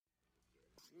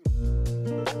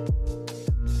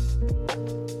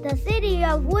The city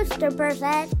of Worcester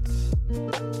presents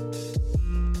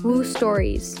Woo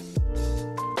Stories.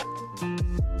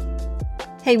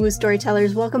 Hey Woo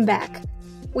Storytellers, welcome back.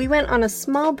 We went on a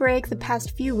small break the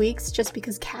past few weeks just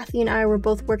because Kathy and I were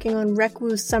both working on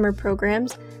RecWoo's summer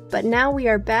programs, but now we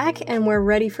are back and we're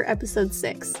ready for episode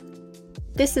 6.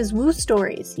 This is Woo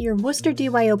Stories, your Worcester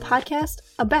DYO podcast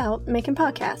about making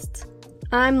podcasts.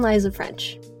 I'm Liza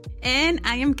French. And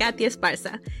I am Kathy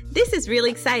Esparza. This is really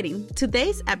exciting.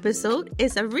 Today's episode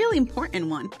is a really important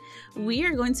one. We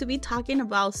are going to be talking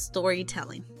about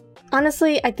storytelling.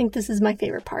 Honestly, I think this is my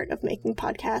favorite part of making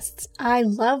podcasts. I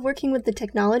love working with the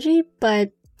technology,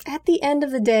 but at the end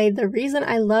of the day, the reason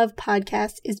I love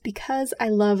podcasts is because I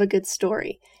love a good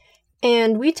story.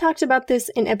 And we talked about this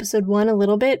in episode 1 a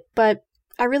little bit, but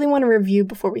I really want to review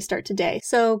before we start today.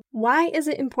 So, why is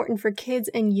it important for kids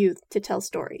and youth to tell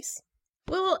stories?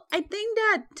 Well, I think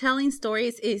that telling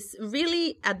stories is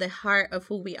really at the heart of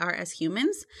who we are as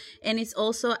humans. And it's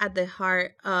also at the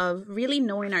heart of really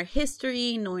knowing our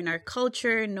history, knowing our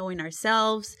culture, knowing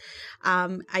ourselves.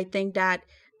 I think that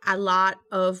a lot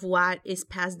of what is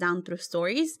passed down through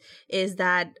stories is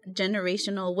that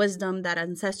generational wisdom, that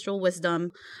ancestral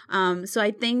wisdom. So I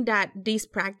think that this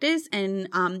practice and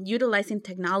utilizing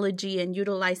technology and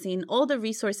utilizing all the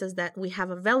resources that we have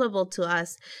available to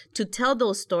us to tell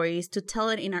those stories, to tell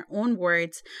it in our own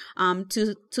words,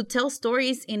 to tell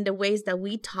stories in the ways that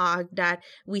we talk, that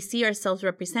we see ourselves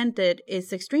represented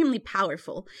is extremely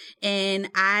powerful. And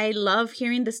I love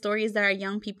hearing the stories that our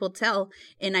young people tell.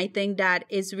 And I think that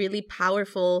is really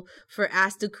powerful for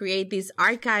us to create this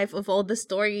archive of all the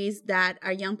stories that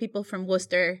our young people from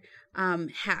Worcester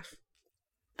have.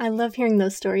 I love hearing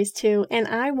those stories too, and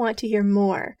I want to hear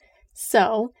more.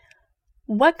 So,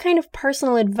 what kind of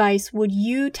personal advice would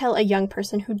you tell a young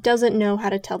person who doesn't know how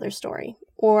to tell their story,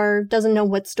 or doesn't know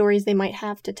what stories they might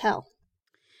have to tell?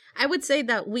 I would say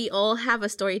that we all have a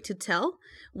story to tell.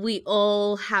 We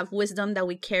all have wisdom that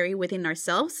we carry within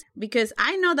ourselves. Because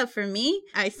I know that for me,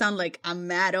 I sound like I'm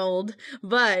mad old,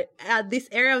 but at this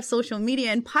era of social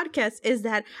media and podcasts is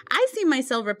that I see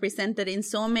myself represented in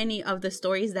so many of the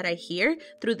stories that I hear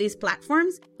through these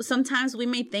platforms. Sometimes we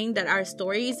may think that our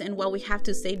stories and what we have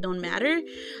to say don't matter.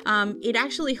 It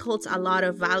actually holds a lot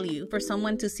of value for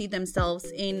someone to see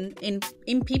themselves in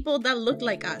people that look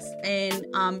like us and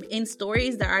in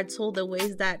stories that are told the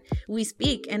ways that we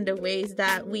speak and the ways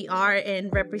that we are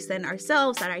and represent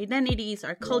ourselves, our identities,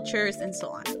 our cultures, and so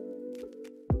on.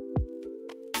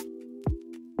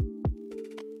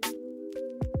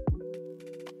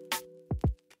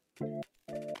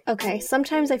 Okay,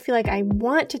 sometimes I feel like I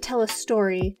want to tell a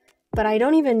story, but I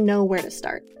don't even know where to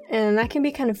start. And that can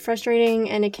be kind of frustrating,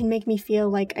 and it can make me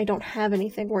feel like I don't have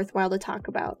anything worthwhile to talk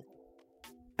about.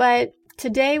 But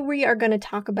today we are going to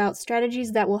talk about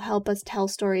strategies that will help us tell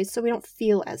stories so we don't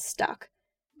feel as stuck.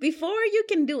 Before you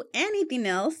can do anything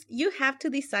else, you have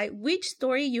to decide which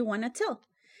story you want to tell.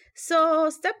 So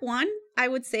step 1, I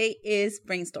would say, is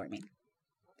brainstorming.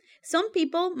 Some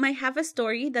people might have a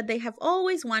story that they have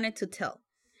always wanted to tell.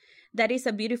 That is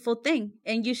a beautiful thing,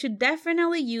 and you should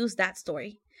definitely use that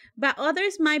story. But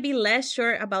others might be less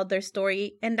sure about their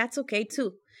story, and that's okay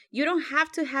too. You don't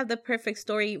have to have the perfect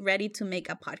story ready to make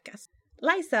a podcast.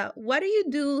 Liza, what do you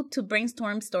do to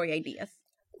brainstorm story ideas?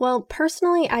 Well,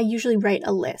 personally, I usually write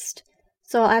a list.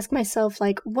 So I'll ask myself,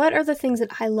 what are the things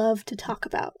that I love to talk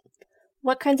about?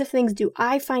 What kinds of things do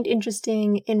I find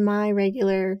interesting in my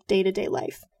regular day-to-day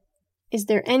life? Is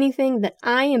there anything that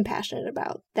I am passionate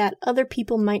about that other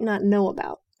people might not know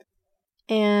about?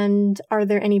 And are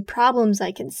there any problems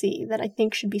I can see that I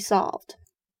think should be solved?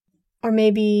 Or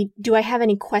maybe, do I have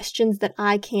any questions that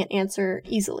I can't answer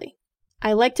easily?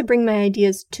 I like to bring my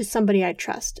ideas to somebody I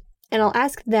trust, and I'll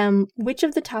ask them which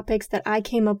of the topics that I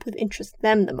came up with interest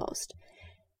them the most.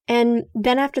 And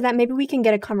then after that, maybe we can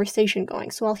get a conversation going.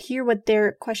 So I'll hear what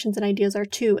their questions and ideas are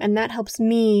too, and that helps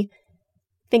me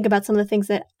think about some of the things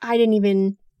that I didn't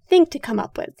even think to come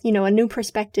up with. You know, a new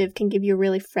perspective can give you a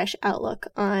really fresh outlook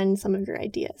on some of your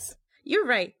ideas. You're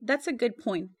right. That's a good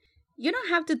point. You don't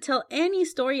have to tell any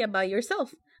story about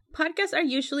yourself. Podcasts are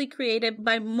usually created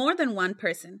by more than one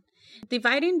person.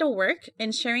 Dividing the work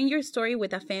and sharing your story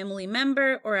with a family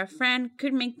member or a friend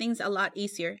could make things a lot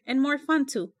easier and more fun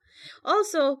too.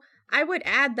 Also, I would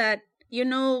add that,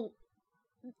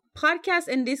 podcasts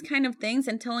and these kind of things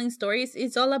and telling stories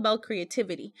is all about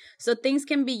creativity. So things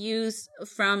can be used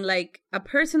from a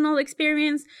personal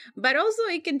experience, but also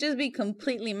it can just be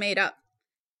completely made up.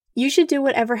 You should do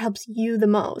whatever helps you the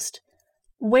most.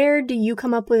 Where do you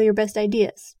come up with your best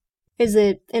ideas? Is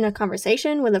it in a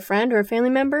conversation with a friend or a family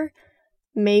member?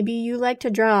 Maybe you like to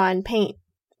draw and paint,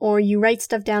 or you write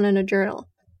stuff down in a journal.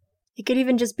 It could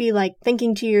even just be like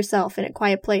thinking to yourself in a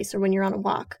quiet place or when you're on a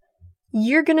walk.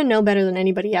 You're going to know better than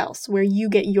anybody else where you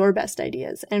get your best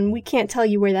ideas, and we can't tell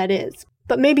you where that is.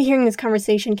 But maybe hearing this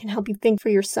conversation can help you think for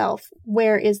yourself,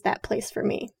 where is that place for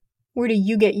me? Where do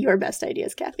you get your best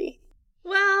ideas, Kathy?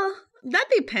 Well, that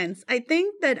depends. I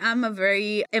think that I'm a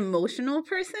very emotional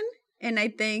person. And I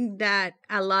think that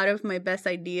a lot of my best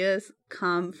ideas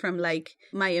come from like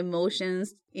my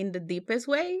emotions in the deepest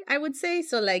way, I would say.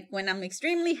 So like when I'm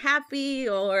extremely happy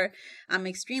or I'm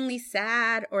extremely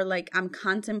sad or like I'm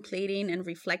contemplating and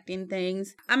reflecting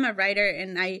things. I'm a writer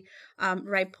and I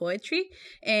write poetry.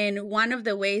 And one of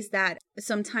the ways that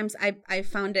sometimes I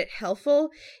found it helpful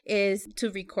is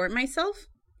to record myself.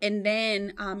 And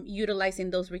then utilizing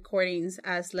those recordings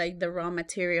as like the raw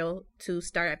material to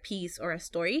start a piece or a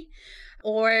story.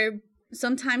 Or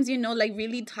sometimes, you know, like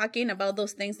really talking about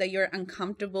those things that you're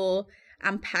uncomfortable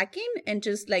unpacking and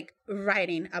just like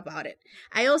writing about it.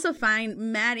 I also find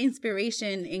mad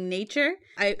inspiration in nature.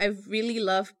 I really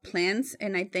love plants,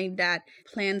 and I think that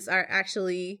plants are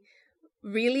actually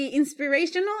really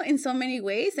inspirational in so many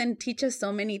ways and teach us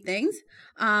so many things.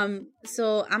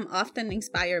 So I'm often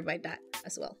inspired by that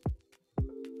as well.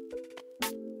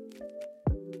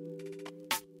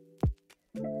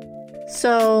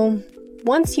 So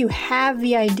once you have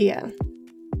the idea,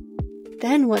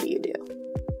 then what do you do?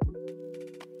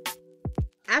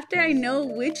 After I know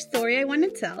which story I want to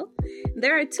tell,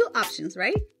 there are two options,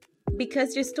 right?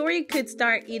 Because your story could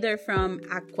start either from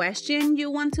a question you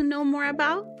want to know more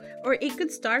about, or it could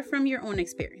start from your own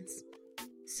experience.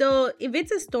 So if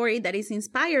it's a story that is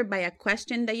inspired by a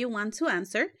question that you want to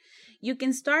answer, you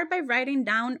can start by writing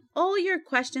down all your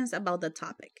questions about the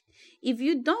topic. If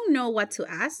you don't know what to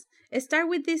ask, start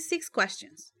with these 6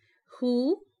 questions.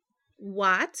 Who,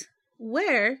 what,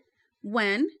 where,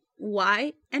 when,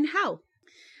 why, and how.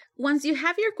 Once you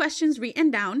have your questions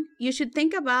written down, you should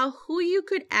think about who you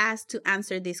could ask to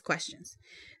answer these questions.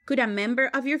 Could a member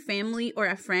of your family or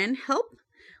a friend help?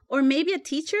 Or maybe a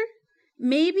teacher?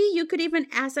 Maybe you could even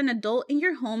ask an adult in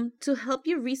your home to help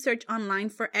you research online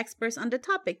for experts on the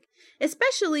topic,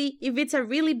 especially if it's a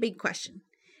really big question.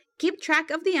 Keep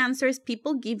track of the answers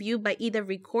people give you by either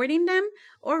recording them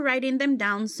or writing them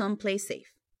down someplace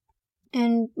safe.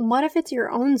 And what if it's your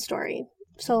own story?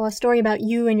 So a story about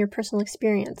you and your personal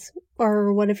experience.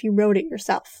 Or what if you wrote it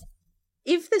yourself?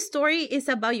 If the story is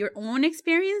about your own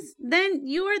experience, then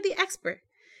you are the expert.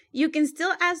 You can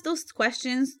still ask those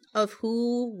questions of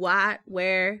who, what,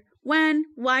 where, when,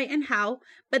 why, and how,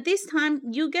 but this time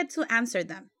you get to answer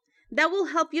them. That will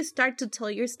help you start to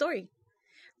tell your story.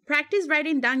 Practice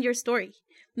writing down your story.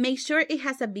 Make sure it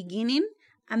has a beginning,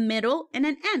 a middle, and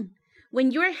an end.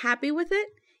 When you are happy with it,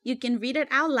 you can read it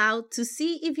out loud to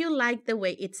see if you like the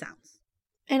way it sounds.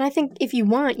 And I think if you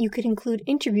want, you could include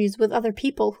interviews with other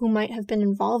people who might have been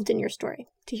involved in your story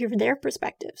to hear their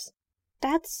perspectives.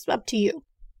 That's up to you.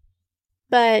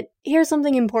 But here's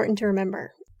something important to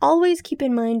remember. Always keep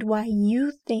in mind why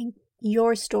you think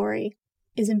your story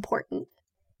is important.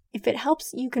 If it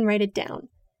helps, you can write it down.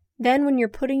 Then when you're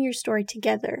putting your story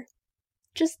together,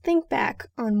 just think back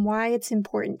on why it's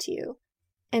important to you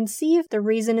and see if the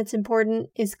reason it's important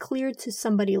is clear to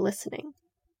somebody listening.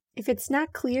 If it's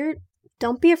not clear,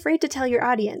 don't be afraid to tell your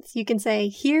audience. You can say,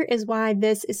 here is why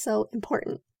this is so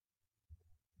important.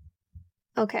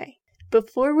 Okay,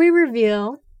 before we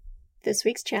reveal this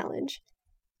week's challenge,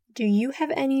 do you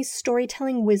have any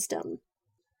storytelling wisdom?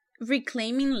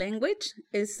 Reclaiming language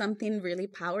is something really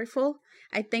powerful.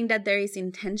 I think that there is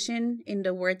intention in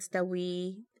the words that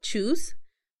we choose.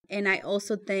 And I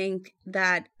also think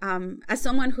that as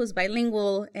someone who's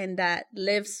bilingual and that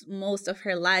lives most of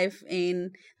her life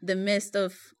in the midst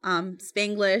of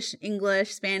Spanglish,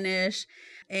 English, Spanish,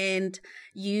 and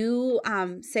you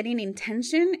setting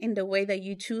intention in the way that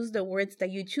you choose the words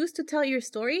that you choose to tell your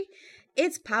story,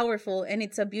 it's powerful and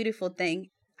it's a beautiful thing.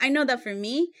 I know that for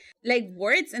me, like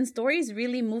words and stories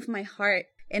really move my heart,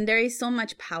 and there is so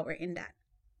much power in that.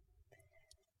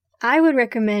 I would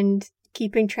recommend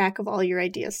keeping track of all your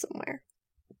ideas somewhere.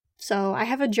 So I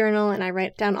have a journal and I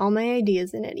write down all my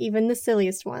ideas in it, even the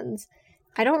silliest ones.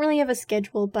 I don't really have a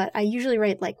schedule, but I usually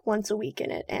write like once a week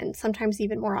in it, and sometimes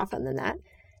even more often than that.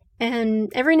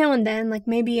 And every now and then, like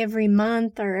maybe every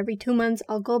month or every 2 months,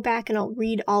 I'll go back and I'll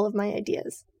read all of my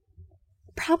ideas.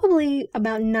 Probably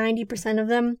about 90% of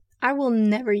them I will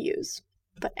never use,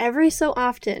 but every so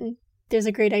often there's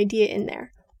a great idea in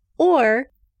there. Or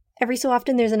every so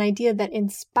often there's an idea that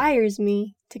inspires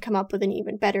me to come up with an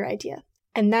even better idea.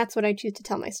 And that's what I choose to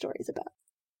tell my stories about.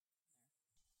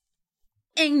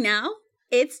 And now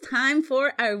it's time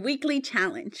for our weekly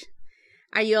challenge.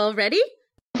 Are you all ready?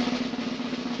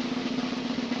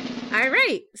 All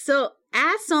right, so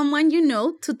ask someone you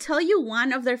know to tell you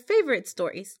one of their favorite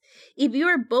stories. If you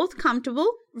are both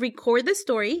comfortable, record the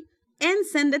story and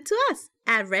send it to us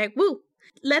at RegWoo.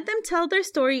 Let them tell their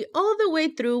story all the way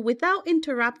through without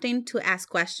interrupting to ask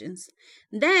questions.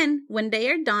 Then, when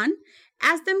they are done,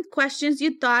 ask them questions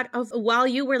you thought of while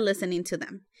you were listening to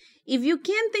them. If you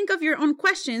can't think of your own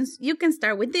questions, you can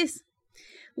start with this.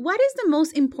 What is the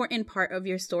most important part of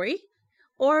your story?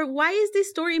 Or why is this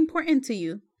story important to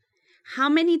you? How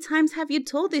many times have you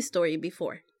told this story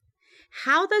before?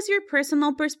 How does your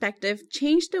personal perspective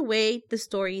change the way the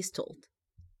story is told?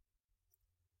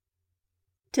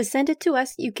 To send it to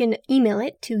us, you can email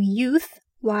it to youth,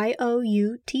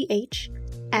 youth,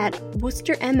 at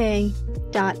worcesterma.gov.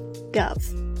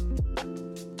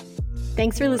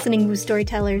 Thanks for listening, Woo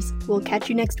Storytellers. We'll catch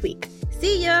you next week.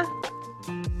 See ya!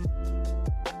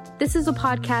 This is a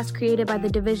podcast created by the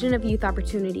Division of Youth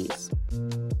Opportunities.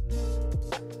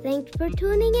 Thanks for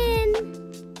tuning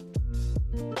in.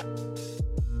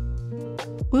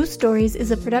 Woo Stories is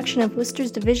a production of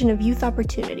Worcester's Division of Youth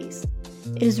Opportunities.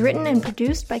 It is written and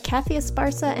produced by Kathy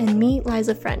Esparza and me,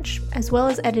 Liza French, as well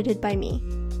as edited by me.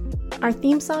 Our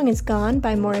theme song is Gone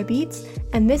by Mora Beats,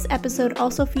 and this episode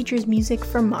also features music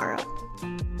from Morrow.